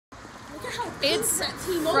It's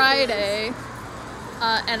Friday,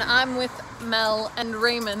 and I'm with Mel and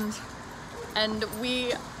Raymond, and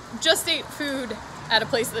we just ate food at a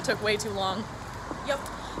place that took way too long. Yep.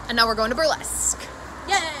 And now we're going to burlesque.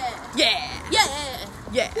 Yeah! Yeah! Yeah!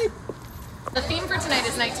 Yeah! The theme for tonight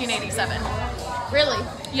is 1987. Really?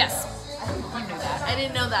 Yes. You knew that. I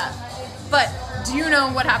didn't know that. But do you know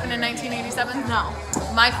what happened in 1987? No.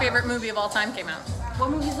 My favorite movie of all time came out. What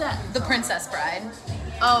movie is that? The Princess Bride.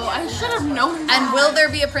 Oh, I should have known that. And will there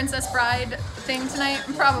be a Princess Bride thing tonight?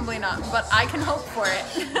 Probably not, but I can hope for it.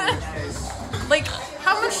 Like,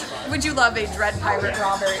 how much would you love a Dread Pirate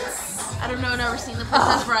Roberts? I don't know, I've never seen The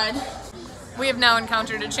Princess Bride. We have now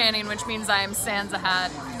encountered a Channing, which means I am sans a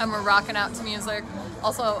hat, and we're rocking out to music.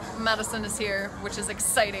 Also, Madison is here, which is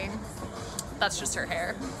exciting. That's just her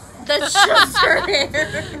hair. That's just her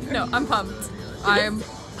hair. No, I'm pumped. I'm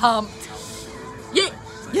pumped. Yeah!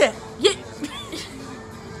 Yeah! Yeah!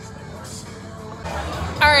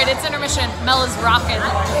 Alright, it's intermission. Mel is rocking,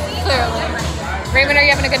 clearly. Raymond, are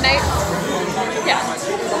you having a good night? Yeah.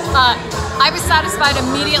 I was satisfied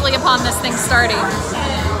immediately upon this thing starting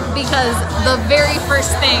because the very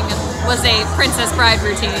first thing was a Princess Bride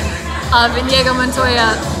routine of Inigo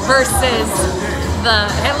Montoya versus the...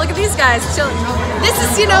 Hey, look at these guys chilling. This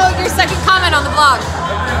is, you know, your second comment on the vlog.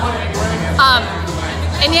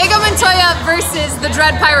 Inigo Montoya versus the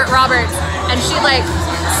Dread Pirate Roberts, and she like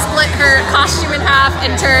split her costume in half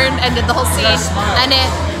and turned and did the whole scene, and it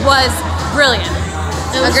was brilliant.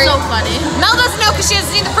 It was so funny. Mel doesn't know because she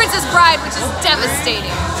hasn't seen The Princess Bride, which is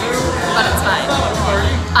devastating, but it's fine.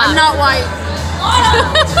 I'm not white.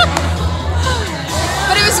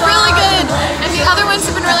 But it was really good, and the other ones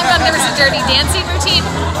have been really fun. There was a Dirty Dancing routine.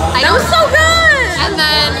 That was so good! And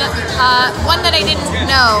then one that I didn't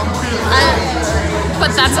know,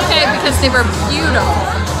 but that's okay because they were beautiful.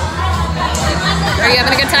 Are you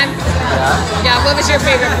having a good time? Yeah. Yeah, what was your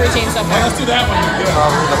favorite routine so far? Let's do that one.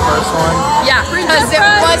 Probably the first one. Yeah, because it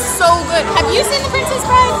was so good. Have you seen The Princess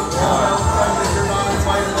Bride?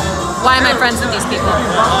 Why am I friends with these people?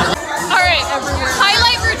 Alright,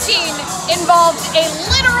 highlight routine involved a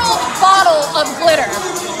literal bottle of glitter.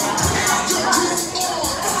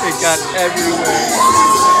 It got everywhere.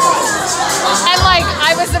 And like,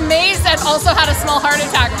 I was amazed and also had a small heart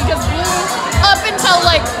attack because Blue, up until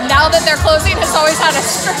like now that they're closing, has always had a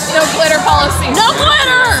strict no glitter policy. No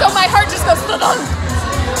glitter! So my heart just goes thudunk.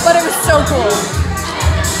 But it was so cool.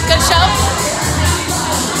 Good show?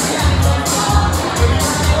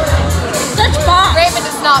 Such bop! Raymond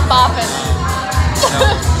is not bopping.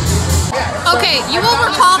 Okay, you will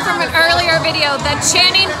recall from an earlier video that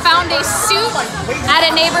Channing found a suit at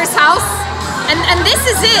a neighbor's house, and this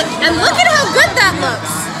is it. And look at how good that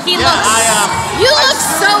looks. You look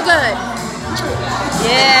so good.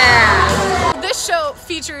 Yeah. This show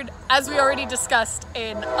featured, as we already discussed,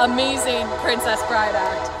 an amazing Princess Bride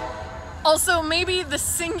act. Also, maybe the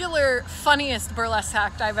singular funniest burlesque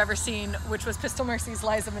act I've ever seen, which was Pistol Mercy's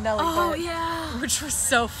Liza Minnelli. Oh, yeah. Which was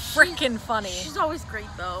so freaking funny. She's always great,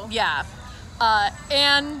 though. Yeah.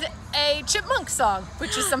 And a Chipmunk song,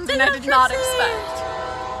 which is something I did not expect.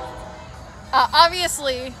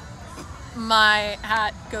 Obviously, my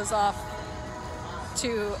hat goes off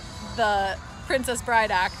to the Princess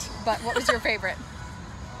Bride act, but what was your favorite?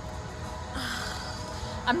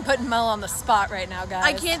 I'm putting Mel on the spot right now, guys.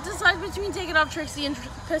 I can't decide between Take It Off Trixie and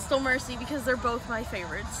Pistol Mercy because they're both my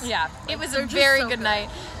favorites. Yeah, it was a very good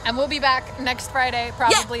night. And we'll be back next Friday,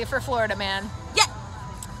 probably for Florida Man. Yeah.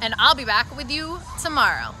 And I'll be back with you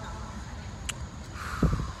tomorrow.